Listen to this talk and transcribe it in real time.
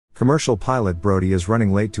Commercial pilot Brody is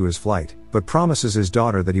running late to his flight, but promises his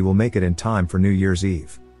daughter that he will make it in time for New Year's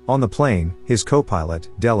Eve. On the plane, his co-pilot,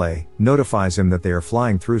 Dele, notifies him that they are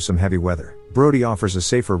flying through some heavy weather. Brody offers a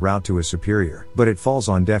safer route to his superior, but it falls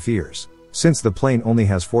on deaf ears. Since the plane only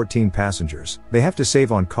has 14 passengers, they have to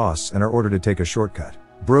save on costs and are ordered to take a shortcut.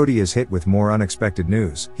 Brody is hit with more unexpected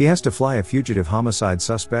news. He has to fly a fugitive homicide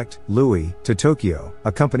suspect, Louis, to Tokyo,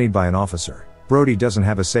 accompanied by an officer. Brody doesn't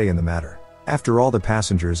have a say in the matter. After all the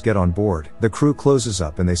passengers get on board, the crew closes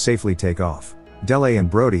up and they safely take off. Dele and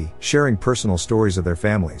Brody, sharing personal stories of their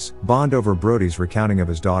families, bond over Brody's recounting of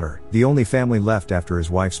his daughter, the only family left after his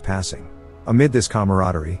wife's passing. Amid this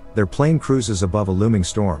camaraderie, their plane cruises above a looming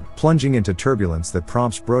storm, plunging into turbulence that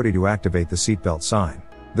prompts Brody to activate the seatbelt sign.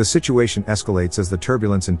 The situation escalates as the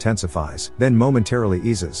turbulence intensifies, then momentarily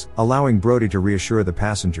eases, allowing Brody to reassure the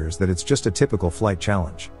passengers that it's just a typical flight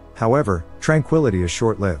challenge. However, tranquility is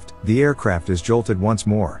short-lived. The aircraft is jolted once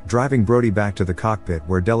more, driving Brody back to the cockpit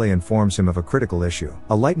where Dele informs him of a critical issue.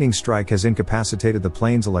 A lightning strike has incapacitated the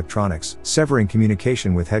plane's electronics, severing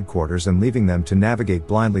communication with headquarters and leaving them to navigate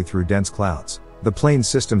blindly through dense clouds. The plane's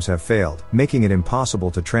systems have failed, making it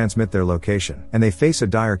impossible to transmit their location, and they face a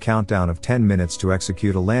dire countdown of 10 minutes to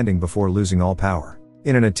execute a landing before losing all power.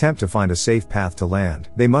 In an attempt to find a safe path to land,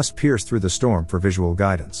 they must pierce through the storm for visual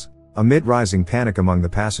guidance. Amid rising panic among the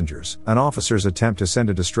passengers, an officer's attempt to send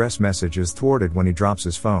a distress message is thwarted when he drops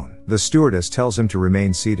his phone. The stewardess tells him to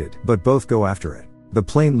remain seated, but both go after it. The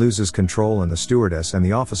plane loses control and the stewardess and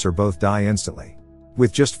the officer both die instantly.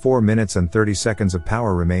 With just 4 minutes and 30 seconds of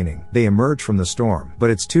power remaining, they emerge from the storm, but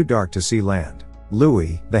it's too dark to see land.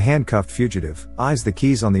 Louis, the handcuffed fugitive, eyes the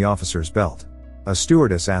keys on the officer's belt. A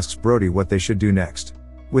stewardess asks Brody what they should do next.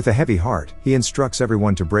 With a heavy heart, he instructs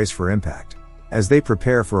everyone to brace for impact. As they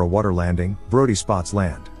prepare for a water landing, Brody spots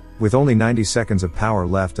land. With only 90 seconds of power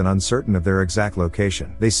left and uncertain of their exact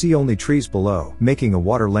location, they see only trees below, making a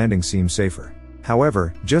water landing seem safer.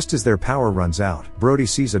 However, just as their power runs out, Brody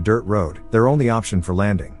sees a dirt road, their only option for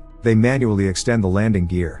landing. They manually extend the landing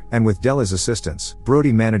gear, and with Dele's assistance,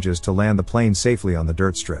 Brody manages to land the plane safely on the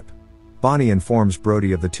dirt strip. Bonnie informs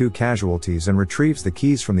Brody of the 2 casualties and retrieves the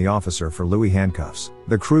keys from the officer for Louis handcuffs.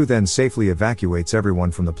 The crew then safely evacuates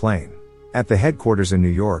everyone from the plane. At the headquarters in New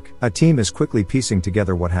York, a team is quickly piecing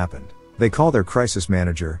together what happened. They call their crisis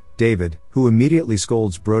manager, David, who immediately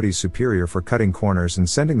scolds Brody's superior for cutting corners and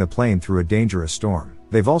sending the plane through a dangerous storm.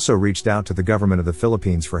 They've also reached out to the government of the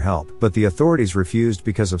Philippines for help, but the authorities refused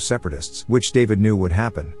because of separatists, which David knew would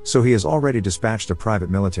happen, so he has already dispatched a private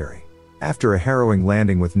military. After a harrowing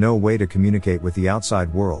landing with no way to communicate with the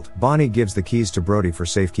outside world, Bonnie gives the keys to Brody for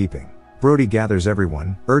safekeeping. Brody gathers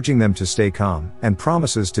everyone, urging them to stay calm, and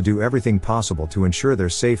promises to do everything possible to ensure their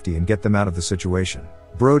safety and get them out of the situation.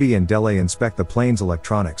 Brody and Dele inspect the plane's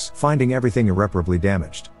electronics, finding everything irreparably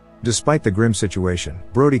damaged. Despite the grim situation,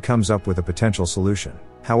 Brody comes up with a potential solution.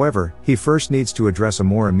 However, he first needs to address a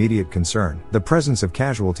more immediate concern, the presence of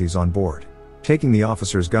casualties on board. Taking the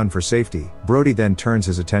officer's gun for safety, Brody then turns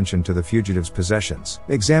his attention to the fugitive's possessions,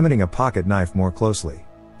 examining a pocket knife more closely.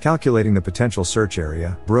 Calculating the potential search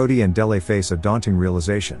area, Brody and Dele face a daunting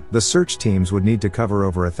realization. The search teams would need to cover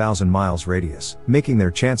over 1,000 miles radius, making their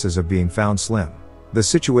chances of being found slim. The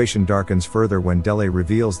situation darkens further when Dele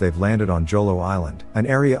reveals they've landed on Jolo Island, an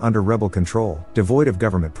area under rebel control, devoid of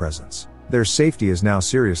government presence. Their safety is now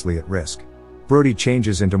seriously at risk. Brody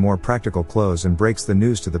changes into more practical clothes and breaks the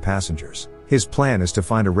news to the passengers. His plan is to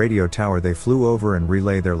find a radio tower they flew over and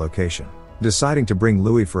relay their location. Deciding to bring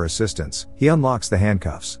Louis for assistance, he unlocks the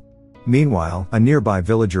handcuffs. Meanwhile, a nearby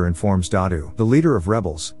villager informs Dadu, the leader of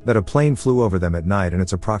rebels, that a plane flew over them at night and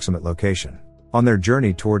its approximate location. On their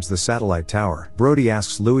journey towards the satellite tower, Brody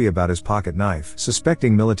asks Louis about his pocket knife,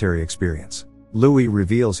 suspecting military experience. Louis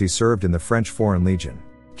reveals he served in the French Foreign Legion.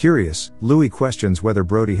 Curious, Louis questions whether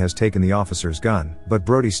Brody has taken the officer's gun, but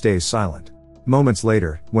Brody stays silent. Moments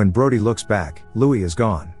later, when Brody looks back, Louis is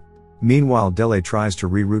gone. Meanwhile, Dele tries to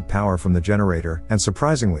reroute power from the generator, and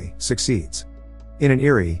surprisingly, succeeds. In an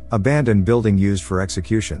eerie, abandoned building used for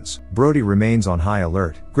executions, Brody remains on high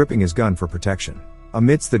alert, gripping his gun for protection.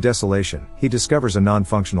 Amidst the desolation, he discovers a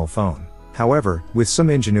non-functional phone. However, with some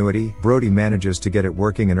ingenuity, Brody manages to get it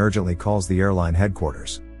working and urgently calls the airline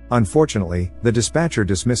headquarters. Unfortunately, the dispatcher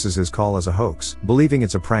dismisses his call as a hoax, believing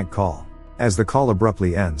it's a prank call. As the call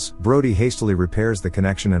abruptly ends, Brody hastily repairs the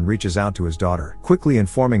connection and reaches out to his daughter, quickly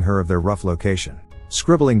informing her of their rough location.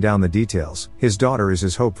 Scribbling down the details, his daughter is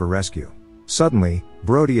his hope for rescue. Suddenly,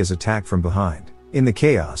 Brody is attacked from behind. In the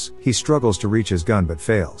chaos, he struggles to reach his gun but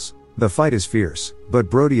fails. The fight is fierce, but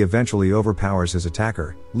Brody eventually overpowers his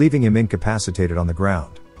attacker, leaving him incapacitated on the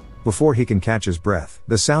ground. Before he can catch his breath,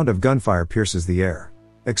 the sound of gunfire pierces the air.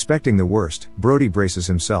 Expecting the worst, Brody braces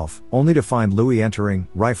himself, only to find Louis entering,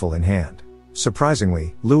 rifle in hand.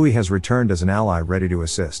 Surprisingly, Louis has returned as an ally ready to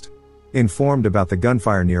assist. Informed about the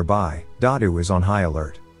gunfire nearby, Dadu is on high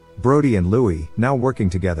alert. Brody and Louis, now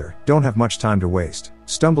working together, don't have much time to waste.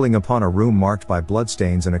 Stumbling upon a room marked by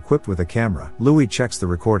bloodstains and equipped with a camera, Louis checks the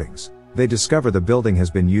recordings. They discover the building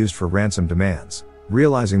has been used for ransom demands.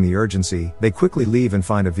 Realizing the urgency, they quickly leave and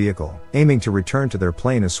find a vehicle, aiming to return to their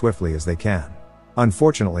plane as swiftly as they can.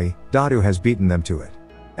 Unfortunately, Dadu has beaten them to it.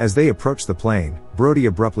 As they approach the plane, Brody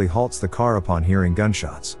abruptly halts the car upon hearing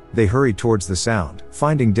gunshots. They hurry towards the sound,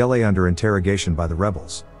 finding Dele under interrogation by the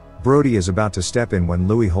rebels. Brody is about to step in when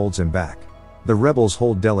Louis holds him back. The rebels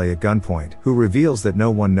hold Dele at gunpoint, who reveals that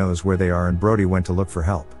no one knows where they are and Brody went to look for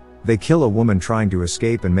help. They kill a woman trying to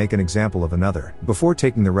escape and make an example of another, before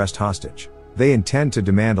taking the rest hostage. They intend to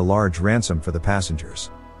demand a large ransom for the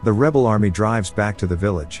passengers. The rebel army drives back to the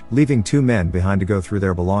village, leaving 2 men behind to go through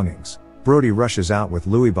their belongings. Brody rushes out with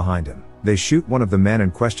Louis behind him. They shoot one of the men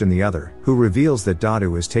and question the other, who reveals that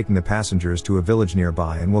Dadu is taking the passengers to a village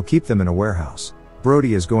nearby and will keep them in a warehouse.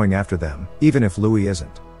 Brody is going after them, even if Louis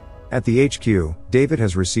isn't. At the HQ, David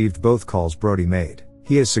has received both calls Brody made.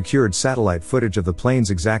 He has secured satellite footage of the plane's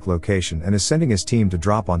exact location and is sending his team to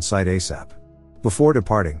drop on site ASAP. Before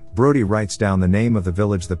departing, Brody writes down the name of the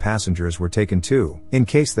village the passengers were taken to, in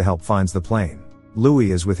case the help finds the plane.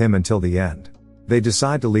 Louis is with him until the end. They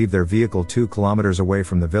decide to leave their vehicle 2 kilometers away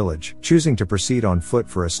from the village, choosing to proceed on foot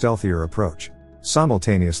for a stealthier approach.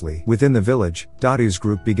 Simultaneously, within the village, Dadu's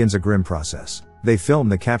group begins a grim process. They film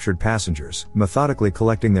the captured passengers, methodically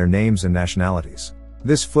collecting their names and nationalities.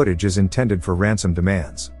 This footage is intended for ransom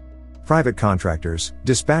demands. Private contractors,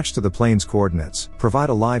 dispatched to the plane's coordinates, provide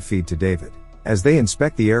a live feed to David. As they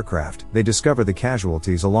inspect the aircraft, they discover the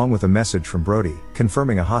casualties along with a message from Brody,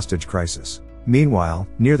 confirming a hostage crisis. Meanwhile,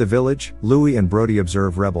 near the village, Louis and Brody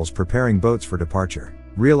observe rebels preparing boats for departure.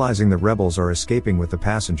 Realizing the rebels are escaping with the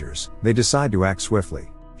passengers, they decide to act swiftly.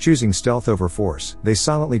 Choosing stealth over force, they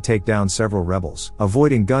silently take down several rebels,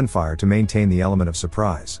 avoiding gunfire to maintain the element of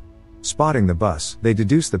surprise. Spotting the bus, they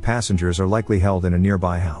deduce the passengers are likely held in a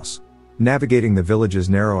nearby house. Navigating the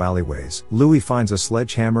village's narrow alleyways, Louis finds a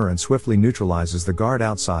sledgehammer and swiftly neutralizes the guard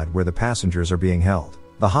outside where the passengers are being held.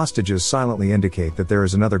 The hostages silently indicate that there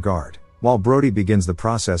is another guard. While Brody begins the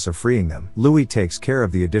process of freeing them, Louis takes care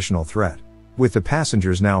of the additional threat. With the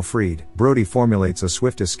passengers now freed, Brody formulates a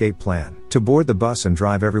swift escape plan, to board the bus and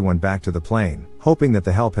drive everyone back to the plane, hoping that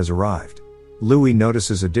the help has arrived. Louis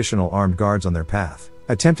notices additional armed guards on their path.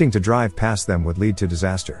 Attempting to drive past them would lead to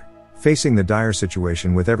disaster. Facing the dire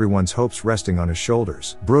situation with everyone's hopes resting on his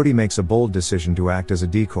shoulders, Brody makes a bold decision to act as a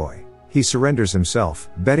decoy. He surrenders himself,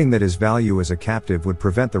 betting that his value as a captive would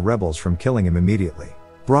prevent the rebels from killing him immediately.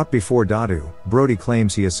 Brought before Dadu, Brody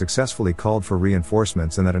claims he has successfully called for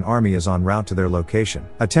reinforcements and that an army is en route to their location,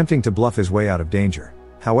 attempting to bluff his way out of danger.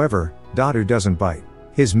 However, Dadu doesn't bite.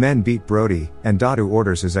 His men beat Brody, and Dadu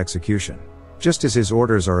orders his execution. Just as his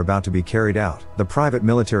orders are about to be carried out, the private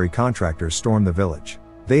military contractors storm the village.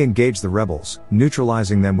 They engage the rebels,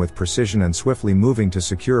 neutralizing them with precision and swiftly moving to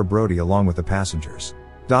secure Brody along with the passengers.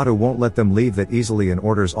 Dadu won't let them leave that easily and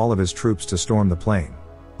orders all of his troops to storm the plane.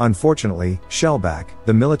 Unfortunately, Shellback,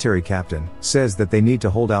 the military captain, says that they need to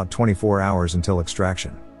hold out 24 hours until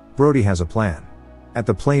extraction. Brody has a plan. At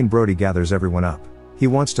the plane, Brody gathers everyone up. He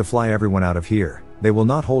wants to fly everyone out of here. They will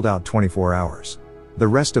not hold out 24 hours. The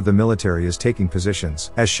rest of the military is taking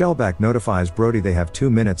positions, as Shellback notifies Brody they have 2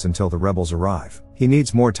 minutes until the rebels arrive. He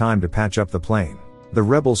needs more time to patch up the plane. The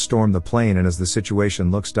rebels storm the plane, and as the situation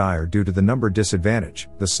looks dire due to the number disadvantage,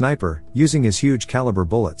 the sniper, using his huge caliber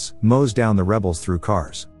bullets, mows down the rebels through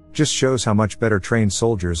cars. Just shows how much better trained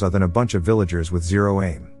soldiers are than a bunch of villagers with zero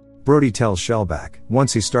aim. Brody tells Shellback,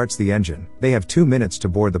 once he starts the engine, they have 2 minutes to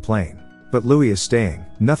board the plane. But Louis is staying.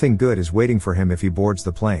 Nothing good is waiting for him if he boards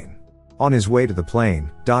the plane. On his way to the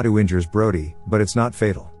plane, Dadu injures Brody, but it's not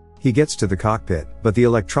fatal. He gets to the cockpit, but the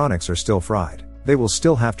electronics are still fried. They will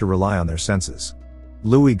still have to rely on their senses.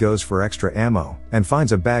 Louis goes for extra ammo, and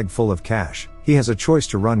finds a bag full of cash. He has a choice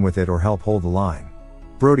to run with it or help hold the line.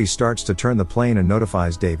 Brody starts to turn the plane and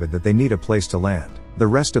notifies David that they need a place to land. The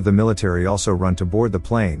rest of the military also run to board the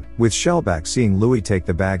plane, with Shellback seeing Louis take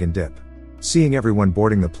the bag and dip. Seeing everyone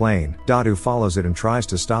boarding the plane, Dadu follows it and tries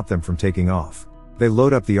to stop them from taking off. They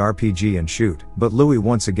load up the RPG and shoot, but Louis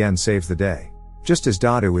once again saves the day. Just as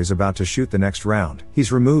Dadu is about to shoot the next round,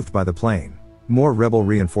 he's removed by the plane. More rebel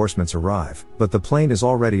reinforcements arrive, but the plane is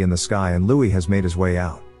already in the sky and Louis has made his way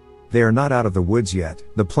out. They are not out of the woods yet.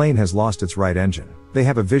 The plane has lost its right engine. They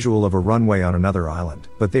have a visual of a runway on another island,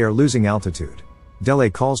 but they are losing altitude.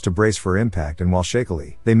 Dele calls to brace for impact, and while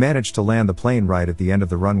shakily, they manage to land the plane right at the end of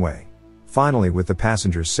the runway. Finally, with the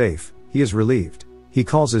passengers safe, he is relieved. He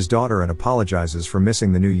calls his daughter and apologizes for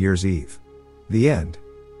missing the New Year's Eve. The end.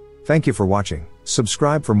 Thank you for watching.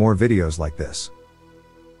 Subscribe for more videos like this.